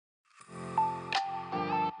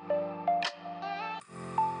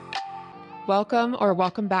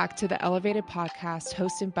Welcome back to the Elevated Podcast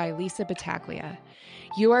hosted by Lisa Battaglia.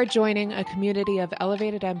 You are joining a community of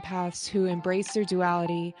elevated empaths who embrace their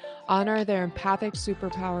duality, honor their empathic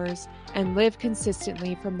superpowers, and live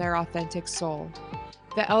consistently from their authentic soul.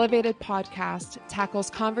 The Elevated Podcast tackles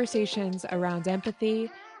conversations around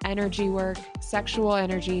empathy, energy work, sexual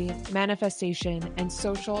energy, manifestation, and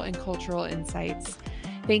social and cultural insights.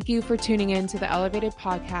 Thank you for tuning in to the Elevated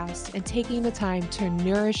Podcast and taking the time to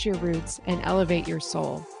nourish your roots and elevate your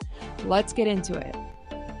soul. Let's get into it.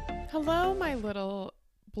 Hello, my little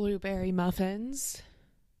blueberry muffins.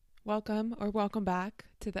 Welcome back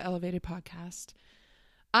to the Elevated Podcast.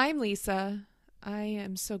 I'm Lisa. I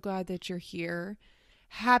am so glad that you're here.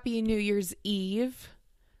 Happy New Year's Eve,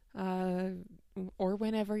 or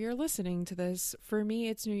whenever you're listening to this. For me,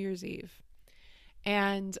 it's New Year's Eve.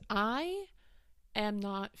 And I am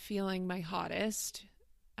not feeling my hottest.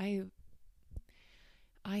 I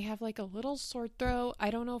have like a little sore throat. I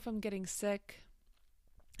don't know if I'm getting sick.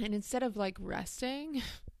 And instead of like resting,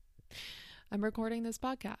 I'm recording this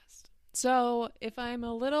podcast. So if I'm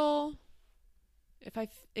a little, if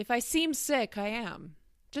I seem sick, I am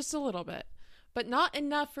just a little bit, but not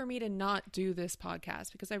enough for me to not do this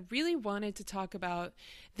podcast, because I really wanted to talk about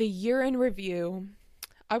the year in review.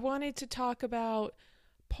 I wanted to talk about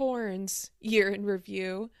porn's year in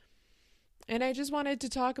review, and I just wanted to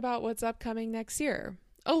talk about what's upcoming next year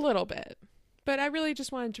a little bit, but I really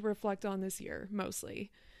just wanted to reflect on this year mostly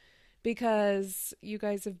because you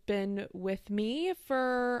guys have been with me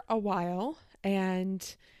for a while,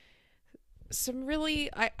 and some really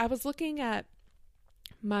I was looking at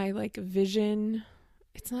my like vision.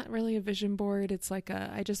 It's not really a vision board, it's like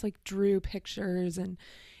I just like drew pictures and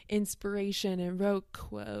inspiration and wrote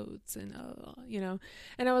quotes and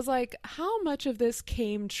and I was like, how much of this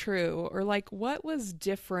came true, or like what was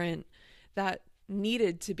different that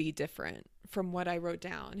needed to be different from what I wrote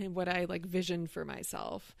down and what I like visioned for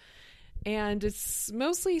myself. And it's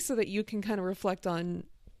mostly so that you can kind of reflect on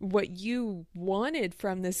what you wanted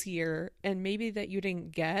from this year and maybe that you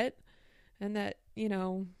didn't get, and that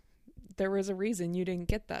there was a reason you didn't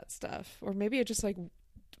get that stuff, or maybe it just like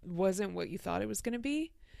wasn't what you thought it was going to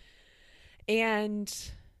be. And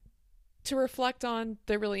to reflect on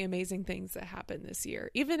the really amazing things that happened this year,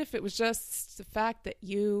 even if it was just the fact that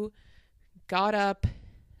you got up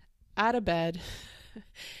out of bed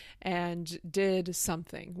and did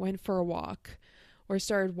something, went for a walk, or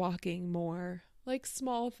started walking more, like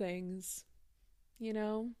small things,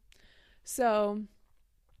 So,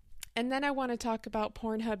 and then I want to talk about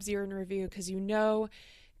P0rnhub's year in review, because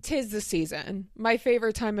tis the season. My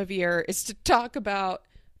favorite time of year is to talk about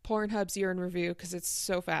P0rnhub's year in review because it's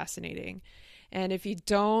so fascinating. And if you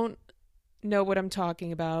don't know what I'm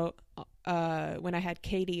talking about, when I had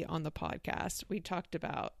Katie on the podcast, we talked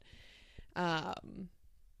about I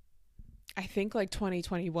think like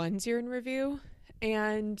 2021's year in review,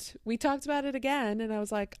 and we talked about it again, and I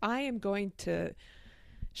was like, I am going to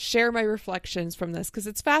share my reflections from this because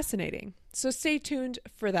it's fascinating. So stay tuned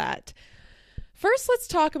for that. First, let's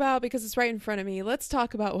talk about, because it's right in front of me, let's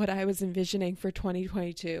talk about what I was envisioning for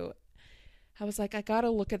 2022. I was like, I got to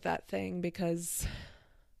look at that thing because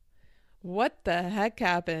what the heck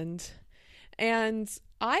happened? And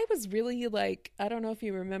I was really like, I don't know if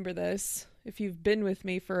you remember this, if you've been with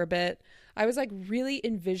me for a bit, I was like really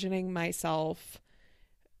envisioning myself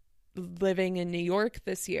living in New York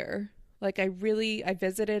this year. Like I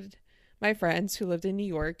visited my friends who lived in New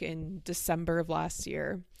York in December of last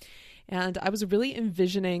year. And I was really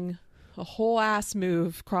envisioning a whole ass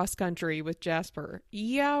move cross country with Jasper.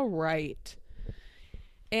 Yeah, right.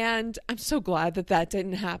 And I'm so glad that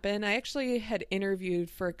didn't happen. I actually had interviewed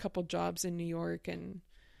for a couple jobs in New York and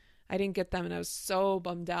I didn't get them, and I was so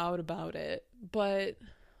bummed out about it. But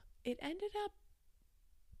it ended up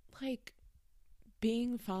like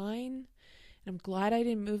being fine. And I'm glad I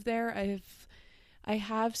didn't move there. I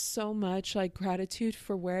have so much like gratitude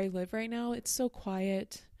for where I live right now. It's so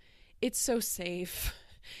quiet. It's so safe.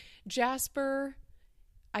 Jasper,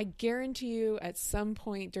 I guarantee you at some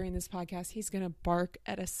point during this podcast, he's going to bark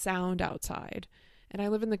at a sound outside. And I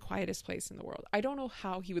live in the quietest place in the world. I don't know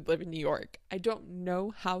how he would live in New York. I don't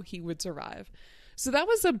know how he would survive. So that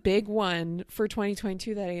was a big one for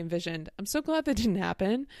 2022 that I envisioned. I'm so glad that didn't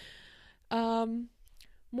happen.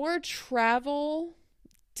 More travel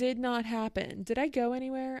did not happen. Did I go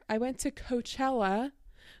anywhere? I went to Coachella,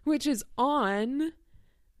 which is on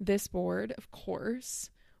this board, of course.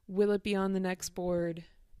 Will it be on the next board?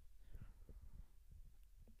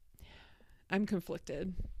 I'm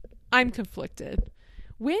conflicted.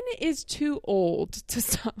 When is too old to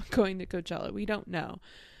stop going to Coachella? We don't know.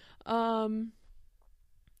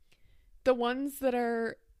 The ones that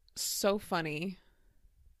are so funny,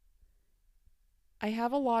 I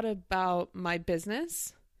have a lot about my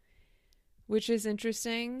business, which is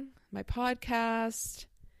interesting. My podcast,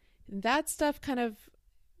 that stuff kind of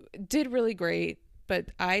did really great, but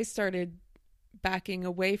I started backing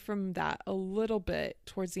away from that a little bit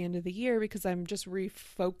towards the end of the year because I'm just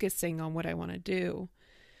refocusing on what I want to do.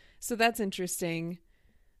 So that's interesting.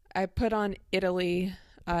 I put on Italy.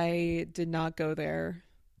 I did not go there,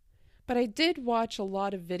 but I did watch a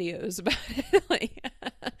lot of videos about Italy.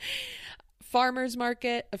 Farmers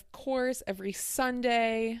market, of course, every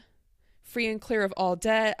Sunday. Free and clear of all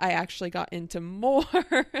debt. I actually got into more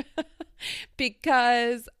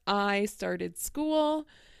because I started school.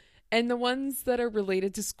 And the ones that are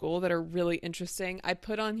related to school that are really interesting, I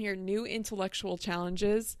put on here new intellectual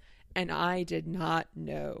challenges, and I did not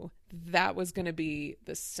know that was going to be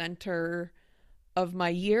the center of my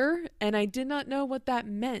year, and I did not know what that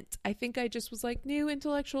meant. I think I just was like, new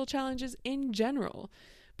intellectual challenges in general,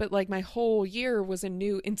 but like my whole year was a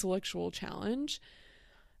new intellectual challenge.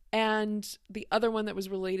 And the other one that was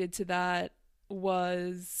related to that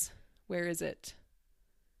was, where is it?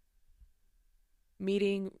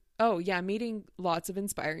 Meeting lots of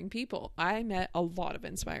inspiring people. I met a lot of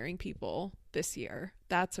inspiring people this year.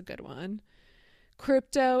 That's a good one.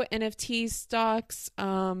 Crypto, NFT, stocks.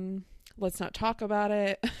 Let's not talk about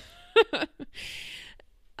it.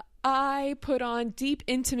 I put on deep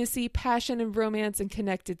intimacy, passion and romance, and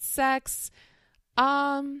connected sex.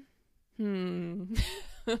 Okay,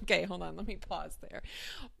 hold on. Let me pause there.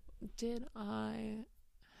 Did I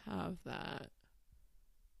have that?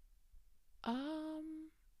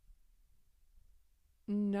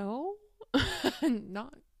 No,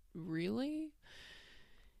 not really.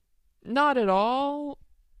 Not at all.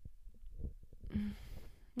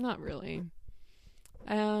 Not really.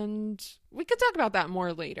 And we could talk about that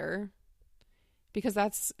more later because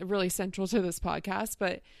that's really central to this podcast.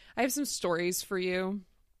 But I have some stories for you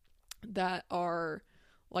that are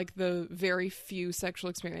like the very few sexual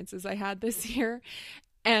experiences I had this year.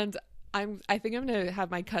 And I think I'm going to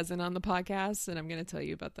have my cousin on the podcast, and I'm going to tell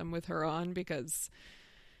you about them with her on because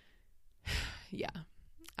yeah,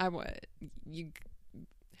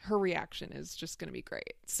 her reaction is just going to be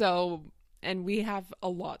great. So, and we have a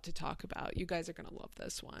lot to talk about. You guys are going to love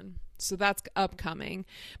this one. So that's upcoming.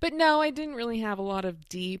 But no, I didn't really have a lot of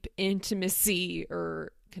deep intimacy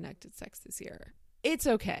or connected sex this year. It's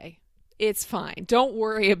okay. It's fine. Don't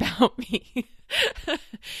worry about me.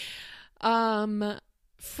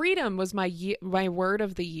 Freedom was my word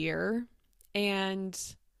of the year. And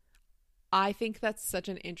I think that's such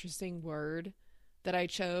an interesting word that I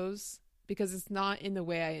chose because it's not in the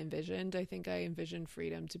way I envisioned. I think I envisioned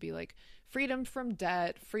freedom to be like freedom from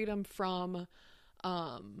debt, freedom from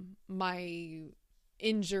my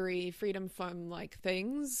injury, freedom from like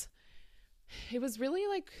things. It was really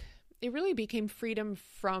like, it really became freedom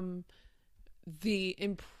from the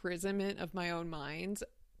imprisonment of my own mind.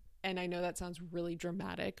 And I know that sounds really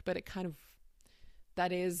dramatic, but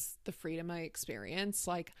that is the freedom I experience.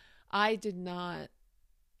 Like, I did not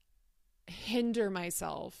hinder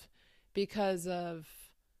myself because of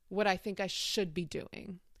what I think I should be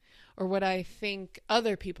doing or what I think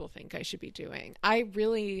other people think I should be doing.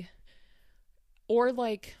 Or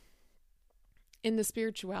like in the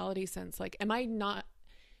spirituality sense, like,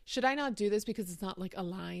 should I not do this because it's not like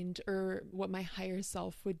aligned or what my higher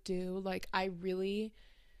self would do? Like, I really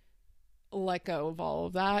let go of all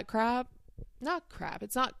of that crap. Not crap.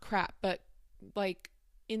 It's not crap, but like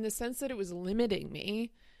in the sense that it was limiting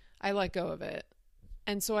me, I let go of it.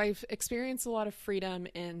 And so I've experienced a lot of freedom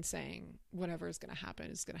in saying whatever is going to happen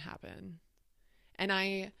is going to happen. And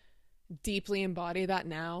I deeply embody that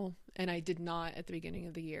now. And I did not at the beginning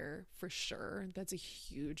of the year, for sure. That's a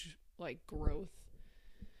huge like growth.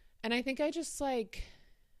 And I think I just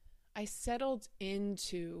I settled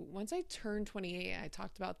into, once I turned 28, I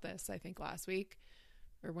talked about this, I think last week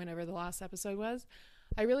or whenever the last episode was,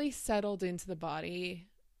 I really settled into my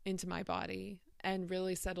body and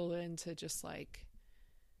really settled into just like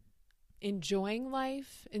enjoying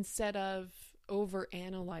life instead of over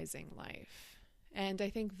analyzing life. And I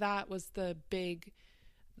think that was the big,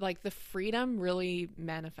 like the freedom really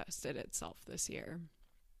manifested itself this year.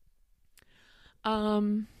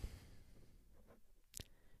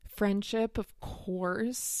 Friendship, of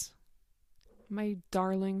course. My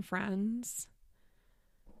darling friends.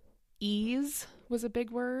 Ease was a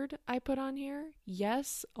big word I put on here.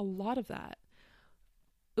 Yes, a lot of that.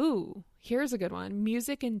 Ooh, here's a good one.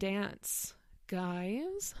 Music and dance,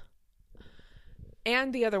 guys.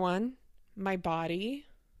 And the other one, my body.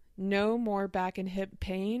 No more back and hip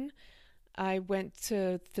pain. I went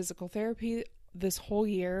to physical therapy this whole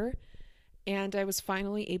year, and I was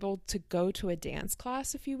finally able to go to a dance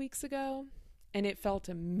class a few weeks ago, and it felt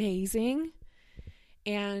amazing.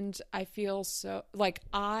 And I feel so like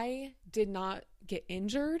I did not get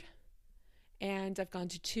injured, and I've gone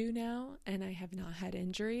to 2 now, and I have not had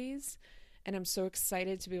injuries. And I'm so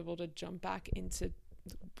excited to be able to jump back into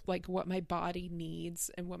like what my body needs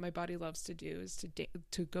and what my body loves to do is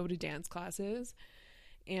to go to dance classes.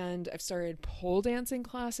 And I've started pole dancing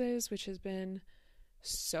classes, which has been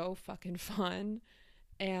so fucking fun.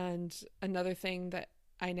 And another thing that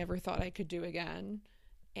I never thought I could do again.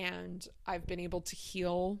 And I've been able to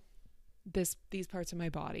heal these parts of my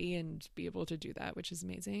body and be able to do that, which is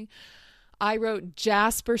amazing. I wrote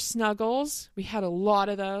Jasper Snuggles. We had a lot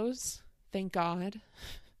of those. Thank God.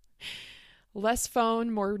 Less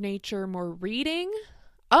phone, more nature, more reading.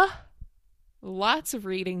 Lots of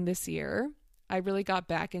reading this year. I really got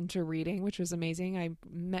back into reading, which was amazing. I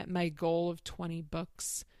met my goal of 20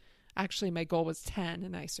 books. Actually, my goal was 10,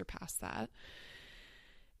 and I surpassed that.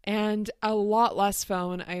 And a lot less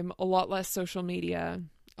phone. I'm a lot less social media,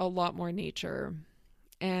 a lot more nature.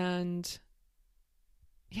 And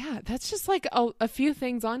yeah, that's just like a few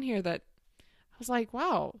things on here that I was like,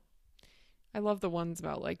 wow. I love the ones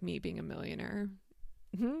about like me being a millionaire.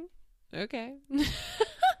 Okay.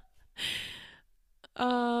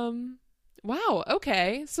 Wow.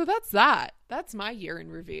 Okay. So that's that. That's my year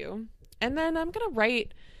in review. And then I'm going to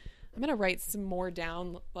write some more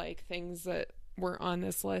down, like things that were on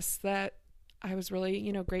this list that I was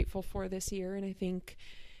really, grateful for this year. And I think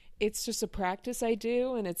it's just a practice I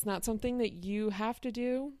do, and it's not something that you have to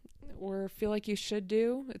do or feel like you should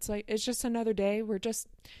do. It's like, it's just another day. We're just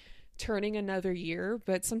turning another year,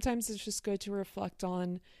 but sometimes it's just good to reflect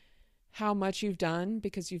on how much you've done,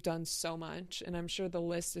 because you've done so much. And I'm sure the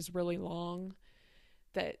list is really long,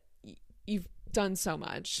 that you've done so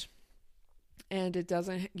much, and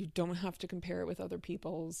you don't have to compare it with other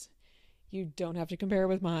people's. You don't have to compare it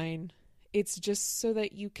with mine. It's just so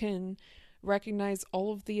that you can recognize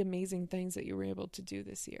all of the amazing things that you were able to do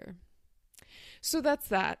this year. So that's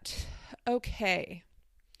that. Okay.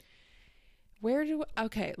 There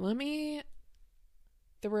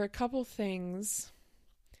were a couple things.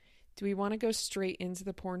 Do we want to go straight into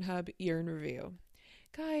the Pornhub year in review?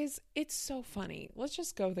 Guys, it's so funny. Let's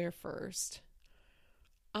just go there first.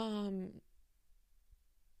 I'm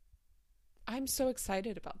so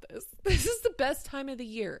excited about this. This is the best time of the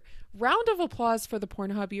year. Round of applause for the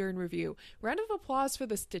Pornhub year in review. Round of applause for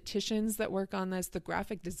the statisticians that work on this, the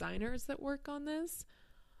graphic designers that work on this.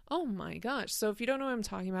 Oh my gosh. So if you don't know what I'm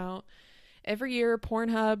talking about, every year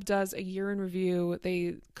Pornhub does a year in review.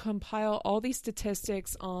 They compile all these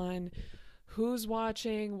statistics on who's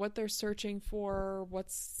watching, what they're searching for,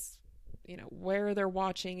 where they're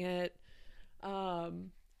watching it.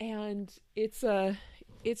 And it's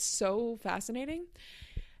so fascinating.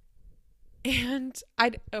 And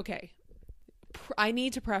I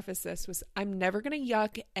need to preface this with, I'm never going to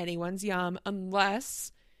yuck anyone's yum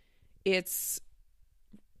unless it's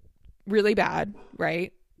really bad,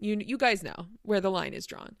 right? You guys know where the line is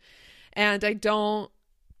drawn. And I don't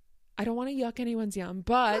want to yuck anyone's yum,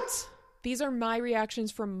 but these are my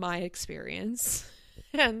reactions from my experience.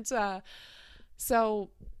 And so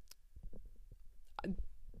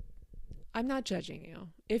I'm not judging you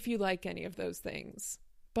if you like any of those things,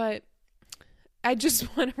 but I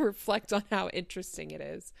just want to reflect on how interesting it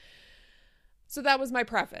is. So that was my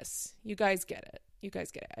preface. You guys get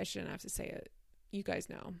it. I shouldn't have to say it. You guys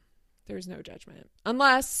know. There's no judgment.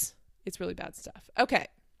 Unless it's really bad stuff. Okay.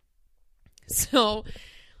 So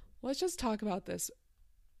let's just talk about this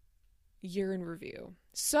year in review.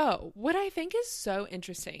 So what I think is so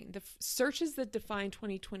interesting, the searches that define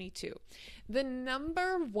 2022, the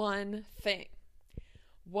number one thing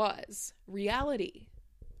was reality.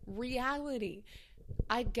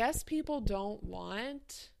 I guess people don't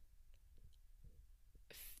want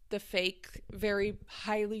the fake, very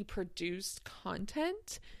highly produced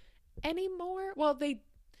content anymore. Well,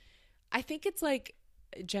 I think it's like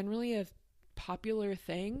generally a popular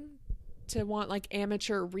thing to want like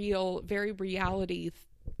amateur, real, very reality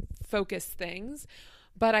focused things.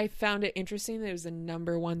 But I found it interesting that it was the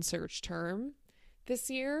number one search term this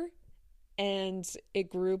year, and it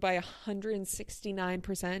grew by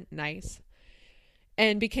 169%. Nice.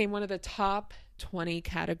 And became one of the top 20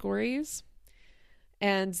 categories.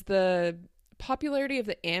 And the popularity of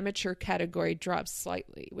the amateur category dropped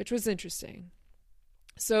slightly, which was interesting.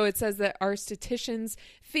 So it says that our statisticians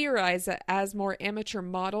theorize that as more amateur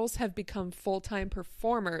models have become full-time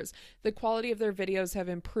performers, the quality of their videos have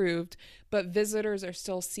improved, but visitors are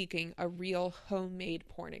still seeking a real homemade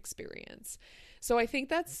porn experience. So I think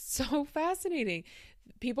that's so fascinating.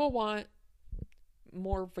 People want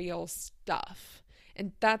more real stuff,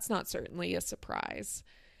 and that's not certainly a surprise.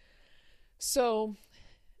 So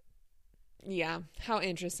yeah, how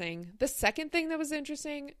interesting. The second thing that was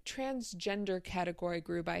interesting, transgender category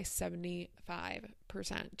grew by 75%,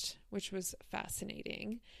 which was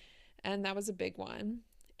fascinating. And that was a big one.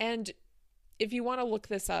 And if you want to look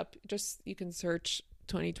this up, you can search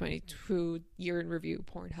 2022 year in review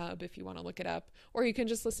Pornhub if you want to look it up, or you can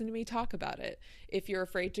just listen to me talk about it if you're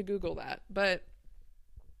afraid to Google that. But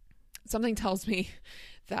something tells me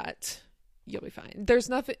that you'll be fine. There's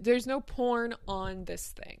no porn on this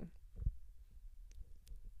thing.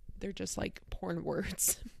 They're just like porn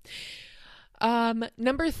words.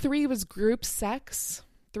 Number 3 was group sex.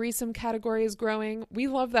 Threesome category is growing. We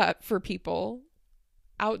love that for people.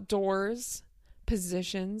 Outdoors,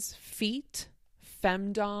 positions, feet,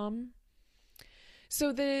 femdom. So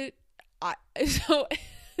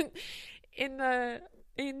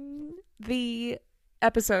in the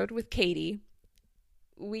episode with Katie,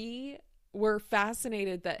 we were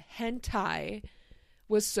fascinated that hentai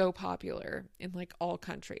was so popular in like all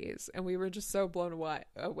countries, and we were just so blown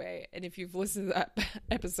away. And if you've listened to that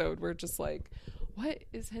episode, we're just like, what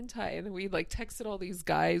is hentai? And then we like texted all these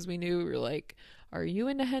guys we knew. We were like, are you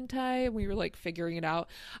into hentai? And we were like figuring it out.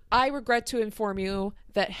 I regret to inform you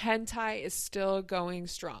that hentai is still going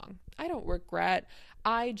strong. I don't regret.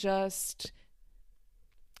 I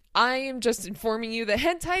am just informing you that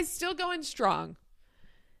hentai is still going strong.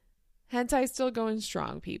 Hentai is still going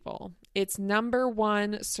strong, people. It's number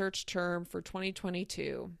 1 search term for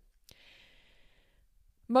 2022.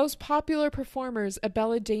 Most popular performers,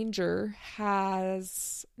 Abella Danger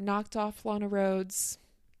has knocked off Lana Rhoades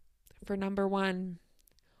for number 1.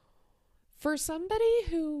 For somebody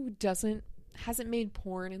who hasn't made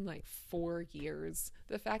porn in like 4 years,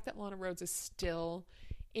 the fact that Lana Rhoades is still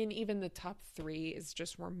in even the top 3 is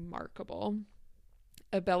just remarkable.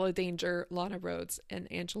 Abella Danger, Lana Rhoades,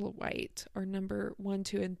 and Angela White are number 1,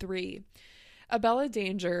 2, and 3. Abella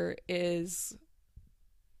Danger is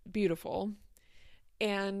beautiful.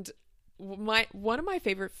 And one of my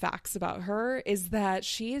favorite facts about her is that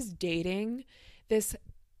she is dating this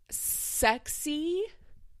sexy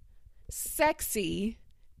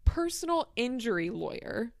personal injury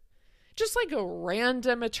lawyer. Just like a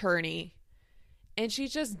random attorney. And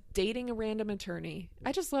she's just dating a random attorney.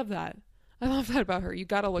 I just love that. I love that about her. You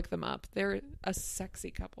got to look them up. They're a sexy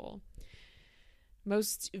couple.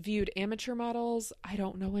 Most viewed amateur models. I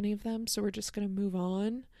don't know any of them, so we're just going to move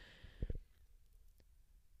on.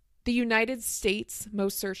 The United States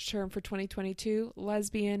most searched term for 2022,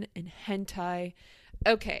 lesbian and hentai.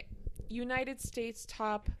 Okay, United States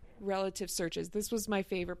top relative searches. This was my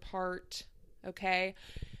favorite part, okay?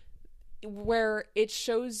 Where it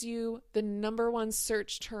shows you the number 1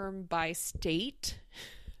 search term by state.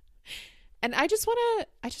 And I just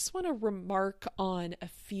want to remark on a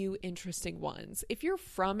few interesting ones. If you're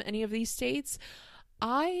from any of these states,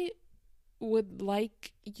 I would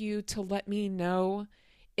like you to let me know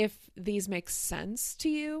if these make sense to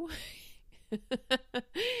you,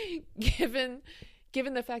 given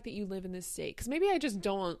the fact that you live in this state. Because maybe I just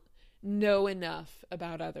don't know enough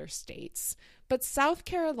about other states. But South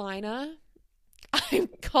Carolina, I'm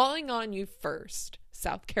calling on you first,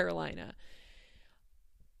 South Carolina.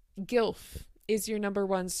 GILF is your number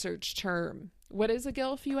 1 search term. What is a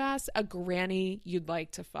GILF, you ask? A granny you'd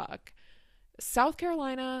like to fuck. South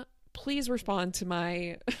Carolina, please respond to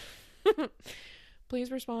my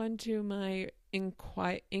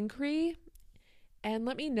inquiry and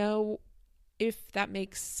let me know if that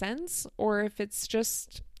makes sense or if it's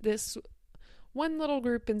just this one little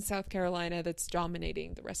group in South Carolina that's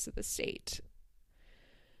dominating the rest of the state.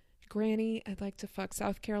 Granny, I'd like to fuck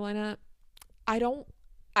South Carolina.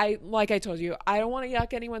 Like I told you, I don't want to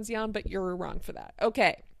yuck anyone's yum, but you're wrong for that.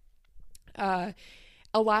 Okay.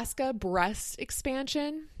 Alaska breast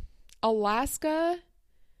expansion. Alaska's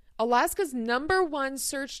number 1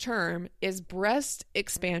 search term is breast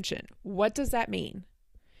expansion. What does that mean?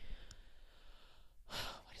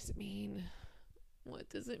 What does it mean? What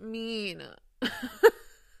does it mean?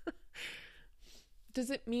 Does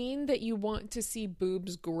it mean that you want to see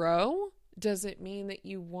boobs grow? Does it mean that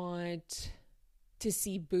you want to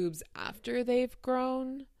see boobs after they've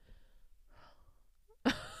grown?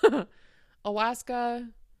 Alaska,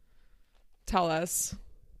 tell us.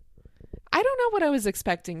 I don't know what I was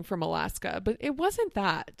expecting from Alaska, but it wasn't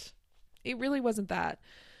that. It really wasn't that.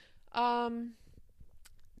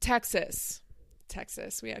 Texas.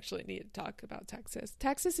 We actually need to talk about Texas.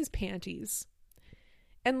 Texas is panties.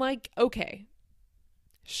 And like, okay,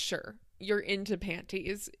 sure, you're into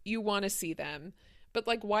panties. You want to see them. But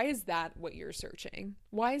like, why is that what you're searching?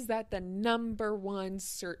 Why is that the number one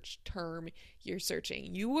search term you're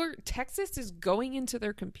searching? Texas is going into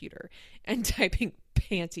their computer and typing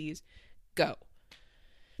panties. Go.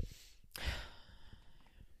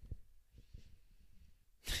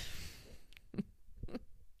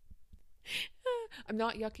 I'm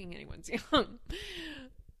not yucking anyone's yum.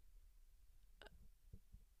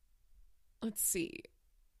 Let's see.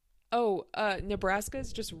 Oh, Nebraska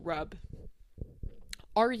is just rub.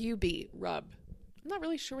 R-U-B, rub. I'm not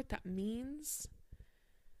really sure what that means.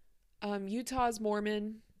 Utah's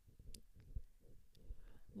Mormon.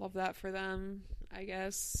 Love that for them, I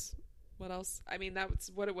guess. What else? I mean, that's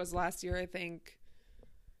what it was last year, I think.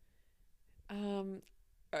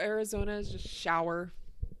 Arizona is just shower.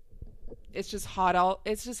 It's just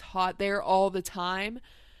hot there all the time.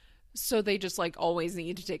 So they just like always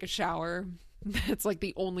need to take a shower. That's like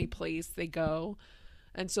the only place they go.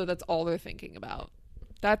 And so that's all they're thinking about.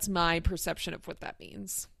 That's my perception of what that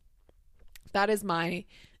means. That is my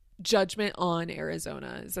judgment on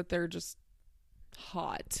Arizona, is that they're just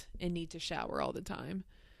hot and need to shower all the time.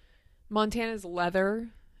 Montana's leather.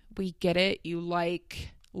 We get it. You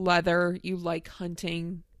like leather. You like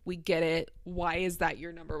hunting. We get it. Why is that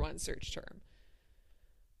your number one search term?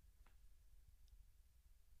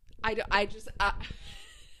 It's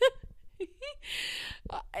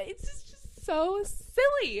just so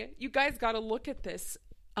silly. You guys got to look at this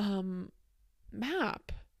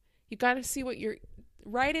map. You got to see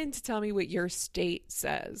write in to tell me what your state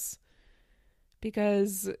says,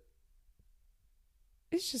 because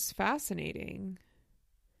it's just fascinating.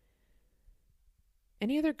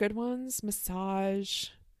 Any other good ones? Massage,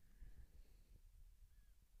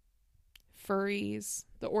 furries,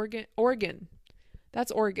 Oregon.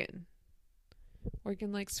 That's Oregon.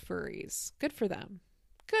 Oregon likes furries. Good for them.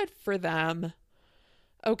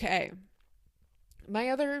 Okay.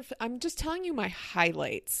 I'm just telling you my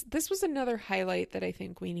highlights. This was another highlight that I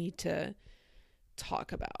think we need to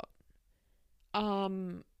talk about.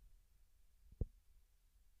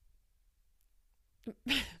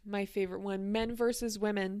 My favorite one, men versus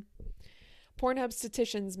women. Pornhub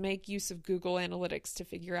statisticians make use of Google Analytics to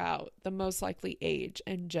figure out the most likely age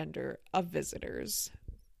and gender of visitors.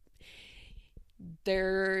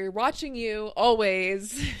 They're watching you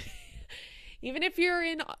always. Even if you're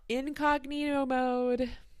in incognito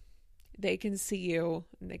mode, they can see you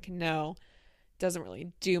and they can know. Doesn't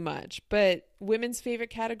really do much. But women's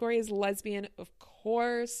favorite category is lesbian, of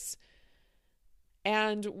course.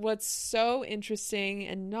 And what's so interesting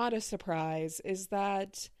and not a surprise is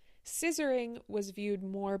that scissoring was viewed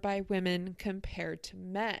more by women compared to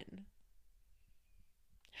men.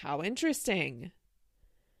 How interesting.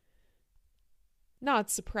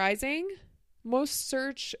 Not surprising. Most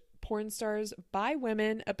search porn stars by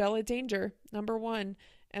women: Abella Danger, number 1,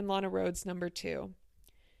 and Lana Rhoades, number 2.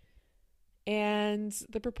 And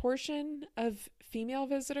the proportion of female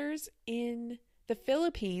visitors in the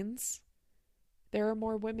Philippines, there are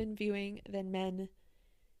more women viewing than men.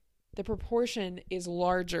 The proportion is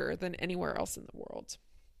larger than anywhere else in the world.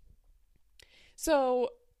 So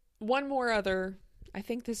I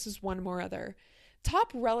think this is one more other.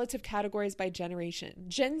 Top relative categories by generation.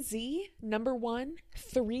 Gen Z, number 1,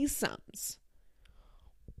 threesomes.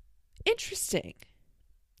 Interesting.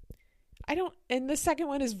 And the second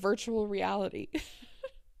one is virtual reality.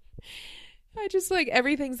 I just like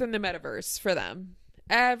everything's in the metaverse for them.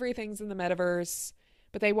 Everything's in the metaverse,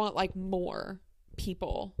 but they want like more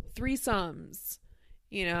people, threesomes,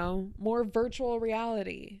 more virtual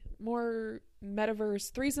reality, more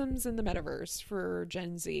metaverse, threesomes in the metaverse for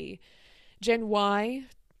Gen Z. Gen Y,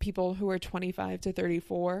 people who are 25 to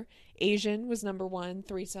 34. Asian was number 1.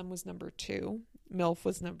 Threesome was number 2. MILF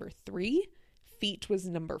was number 3. Feet was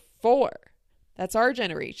number 4. That's our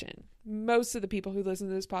generation. Most of the people who listen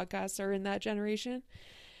to this podcast are in that generation.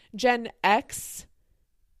 Gen X,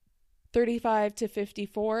 35 to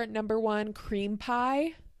 54. Number 1, cream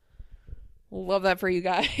pie. Love that for you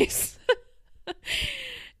guys.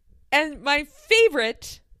 And my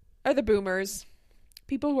favorite are the boomers.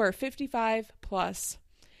 People who are 55 plus.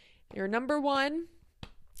 Your number 1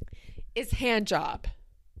 is hand job.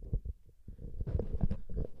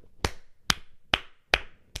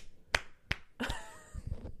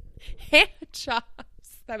 Hand jobs.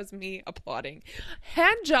 That was me applauding.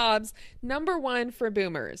 Hand jobs, number 1 for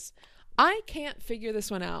boomers. I can't figure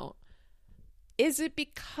this one out. Is it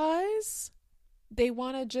because they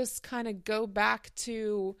want to just kind of go back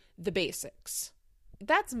to the basics.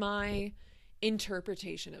 That's my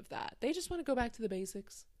interpretation of that. They just want to go back to the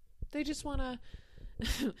basics. They just want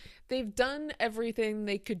to, they've done everything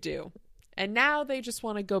they could do. And now they just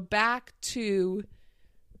want to go back to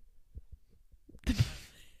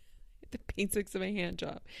the basics of a hand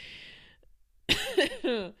job.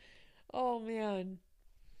 Oh, man.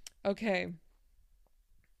 Okay.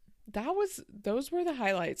 Those were the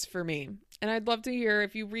highlights for me. And I'd love to hear,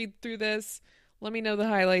 if you read through this, let me know the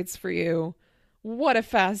highlights for you. What a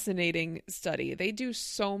fascinating study. They do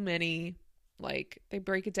so many, like, they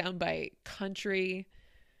break it down by country,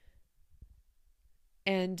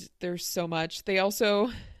 and there's so much. They also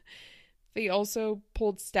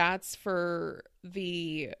pulled stats for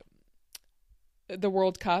the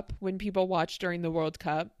World Cup, when people watch during the World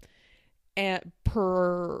Cup, and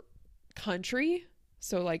per country.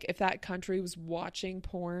 So, like, if that country was watching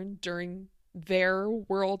porn during their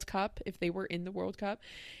World Cup, if they were in the World Cup.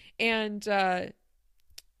 And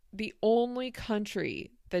the only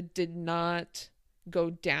country that did not go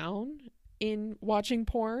down in watching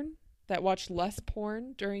porn, that watched less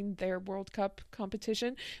porn during their World Cup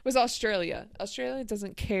competition, was Australia. Australia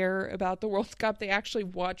doesn't care about the World Cup. They actually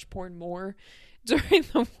watch porn more during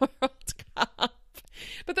the World Cup.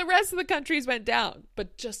 But the rest of the countries went down,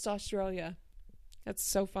 but just Australia. That's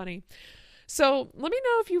so funny. So let me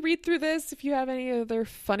know if you read through this, if you have any other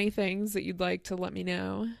funny things that you'd like to let me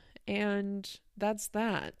know. And that's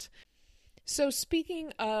that. So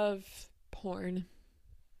speaking of porn,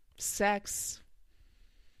 sex,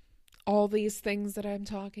 all these things that I'm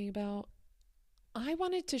talking about, I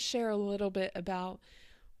wanted to share a little bit about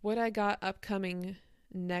what I got upcoming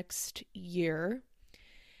next year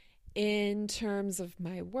in terms of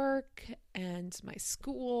my work and my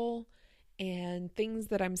school and things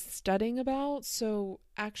that I'm studying about. So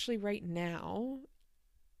actually right now,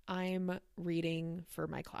 I'm reading for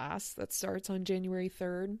my class that starts on January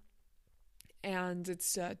 3rd. And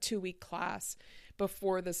it's a 2-week class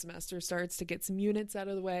before the semester starts to get some units out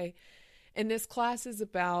of the way. And this class is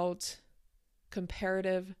about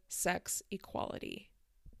comparative sex equality.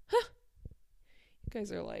 Huh. You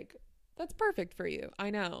guys are like, that's perfect for you. I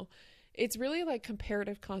know. It's really like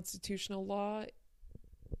comparative constitutional law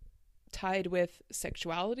tied with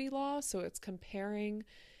sexuality law. So it's comparing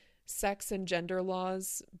sex and gender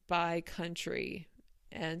laws by country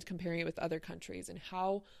and comparing it with other countries and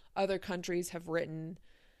how other countries have written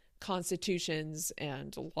constitutions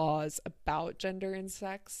and laws about gender and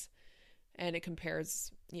sex. And it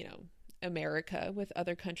compares, America with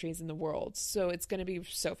other countries in the world. So it's going to be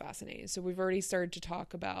so fascinating. So we've already started to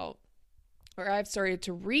talk about, or I've started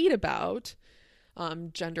to read about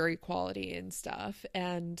gender equality and stuff.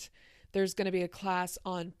 And there's going to be a class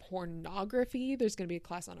on pornography. There's going to be a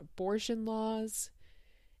class on abortion laws.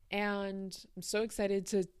 And I'm so excited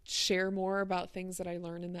to share more about things that I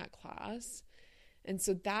learned in that class. And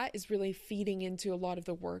so that is really feeding into a lot of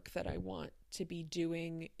the work that I want to be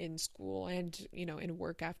doing in school and, in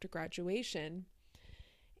work after graduation.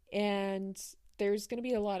 And there's going to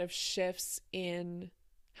be a lot of shifts in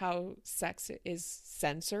how sex is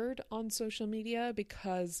censored on social media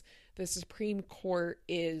because the Supreme Court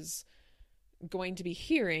is going to be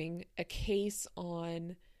hearing a case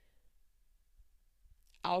on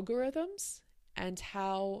algorithms and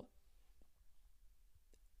how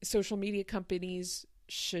social media companies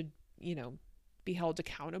should, be held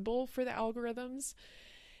accountable for the algorithms.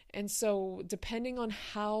 And so depending on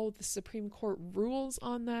how the Supreme Court rules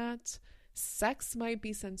on that, sex might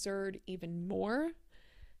be censored even more.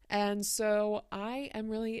 And so I am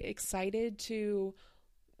really excited to,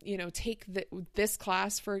 take this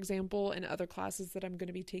class, for example, and other classes that I'm going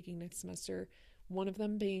to be taking next semester. One of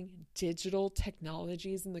them being digital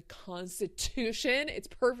technologies in the Constitution. It's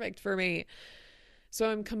perfect for me. So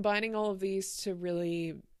I'm combining all of these to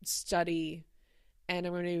really study, and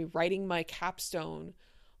I'm going to be writing my capstone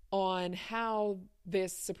on how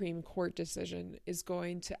this Supreme Court decision is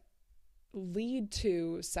going to lead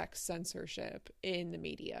to sex censorship in the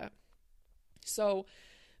media. So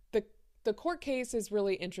the court case is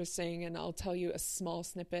really interesting, and I'll tell you a small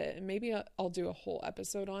snippet, and maybe I'll do a whole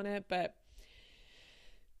episode on it, but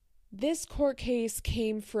this court case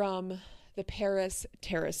came from the Paris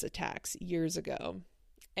terrorist attacks years ago,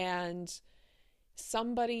 and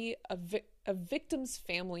a victim's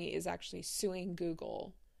family is actually suing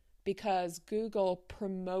Google because Google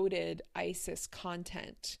promoted ISIS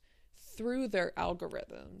content through their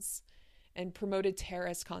algorithms and promoted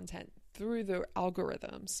terrorist content through their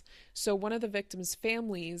algorithms. So one of the victims'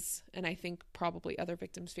 families, and I think probably other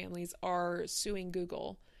victims' families, are suing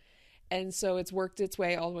Google. And so it's worked its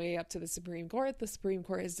way all the way up to the Supreme Court. The Supreme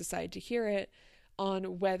Court has decided to hear it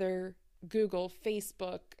on whether Google,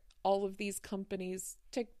 Facebook, all of these companies,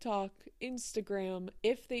 TikTok, Instagram,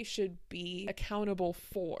 if they should be accountable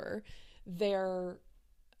for their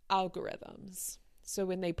algorithms. So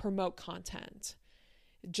when they promote content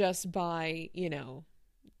just by,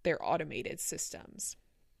 their automated systems.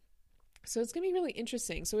 So it's going to be really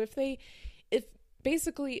interesting. So if they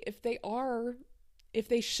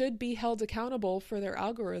should be held accountable for their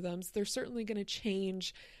algorithms, they're certainly going to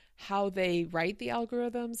change how they write the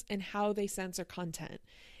algorithms and how they censor content.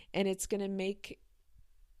 And it's going to make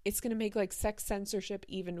like sex censorship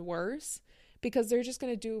even worse, because they're just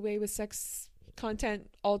going to do away with sex content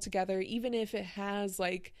altogether, even if it has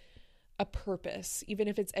like a purpose, even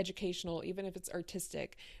if it's educational, even if it's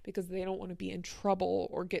artistic, because they don't want to be in trouble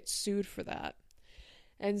or get sued for that.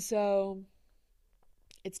 And so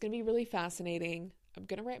it's going to be really fascinating. I'm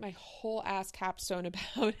going to write my whole ass capstone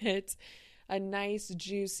about it, a nice,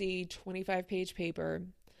 juicy 25-page paper.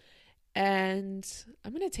 And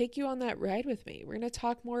I'm going to take you on that ride with me. We're going to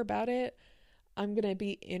talk more about it. I'm going to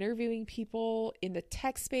be interviewing people in the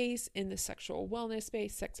tech space, in the sexual wellness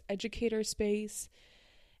space, sex educator space.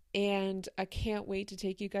 And I can't wait to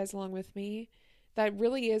take you guys along with me. That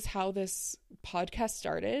really is how this podcast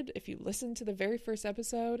started. If you listen to the very first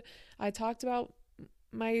episode, I talked about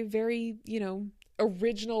my very,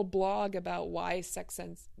 original blog about why sex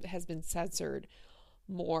has been censored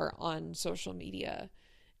more on social media,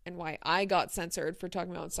 and why I got censored for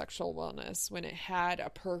talking about sexual wellness when it had a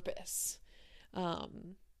purpose.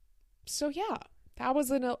 So yeah, that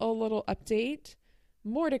was a little update.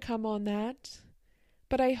 More to come on that.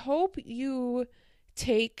 But I hope you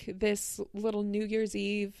take this little New Year's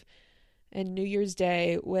Eve and New Year's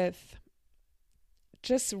Day with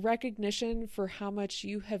just recognition for how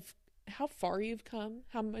far you've come,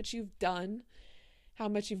 how much you've done, how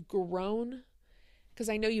much you've grown. Because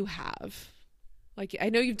I know you have. Like, I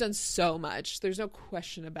know you've done so much. There's no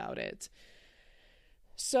question about it.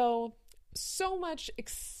 So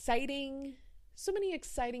many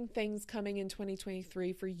exciting things coming in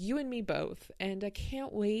 2023 for you and me both. And I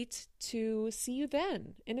can't wait to see you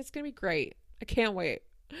then. And it's going to be great. I can't wait.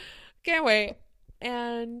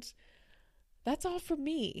 And that's all from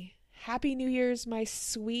me. Happy New Year's, my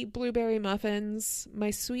sweet blueberry muffins,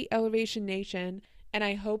 my sweet Elevation Nation. And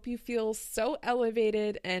I hope you feel so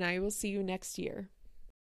elevated, and I will see you next year.